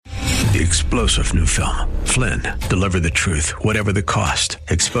The explosive new film, Flynn, Deliver the Truth, Whatever the Cost,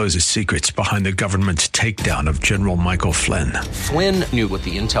 exposes secrets behind the government's takedown of General Michael Flynn. Flynn knew what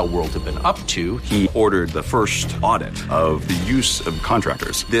the intel world had been up to. He ordered the first audit of the use of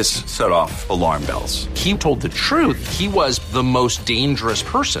contractors. This set off alarm bells. He told the truth. He was the most dangerous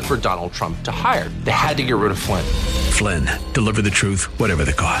person for Donald Trump to hire. They had to get rid of Flynn. Flynn, Deliver the Truth, Whatever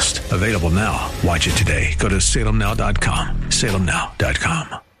the Cost. Available now. Watch it today. Go to salemnow.com.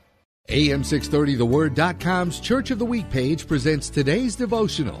 salemnow.com. AM630TheWord.com's Church of the Week page presents today's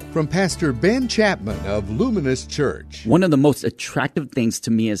devotional from Pastor Ben Chapman of Luminous Church. One of the most attractive things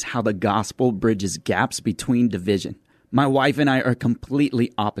to me is how the gospel bridges gaps between division. My wife and I are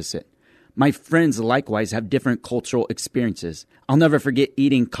completely opposite. My friends likewise have different cultural experiences. I'll never forget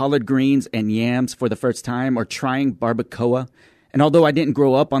eating collard greens and yams for the first time or trying barbacoa. And although I didn't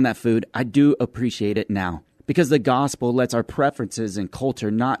grow up on that food, I do appreciate it now. Because the gospel lets our preferences and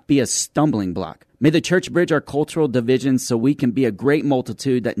culture not be a stumbling block. May the church bridge our cultural divisions so we can be a great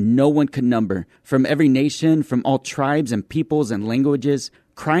multitude that no one could number, from every nation, from all tribes and peoples and languages,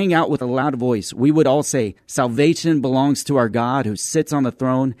 crying out with a loud voice. We would all say, salvation belongs to our God who sits on the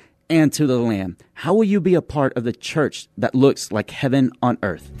throne and to the Lamb. How will you be a part of the church that looks like heaven on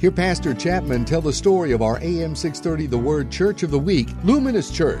earth? Hear Pastor Chapman tell the story of our AM630 The Word Church of the Week, Luminous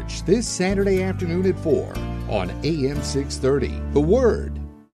Church, this Saturday afternoon at 4 on AM630 The Word.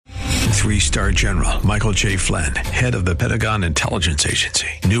 3-star General Michael J. Flynn, head of the Pentagon Intelligence Agency,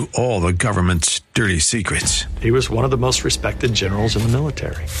 knew all the government's dirty secrets. He was one of the most respected generals in the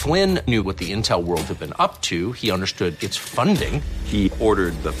military. Flynn knew what the intel world had been up to. He understood its funding. He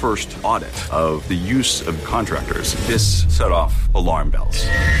ordered the first audit of the use of contractors. This set off alarm bells.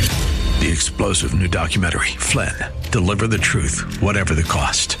 The explosive new documentary, Flynn, Deliver the Truth, Whatever the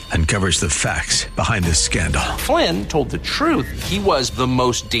Cost, uncovers the facts behind this scandal. Flynn told the truth. He was the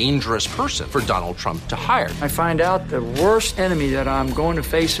most dangerous person for Donald Trump to hire. I find out the worst enemy that I'm going to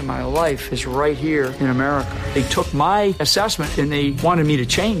face in my life is right here in America. They took my assessment and they wanted me to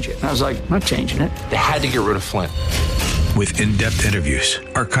change it. And I was like, I'm not changing it. They had to get rid of Flynn. With in-depth interviews,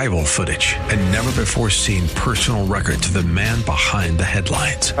 archival footage, and never-before-seen personal records of the man behind the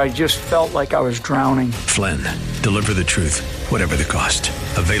headlines. I just felt like I was drowning. Flynn, Deliver the Truth, Whatever the Cost.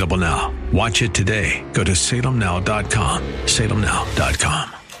 Available now. Watch it today. Go to salemnow.com.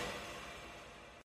 salemnow.com.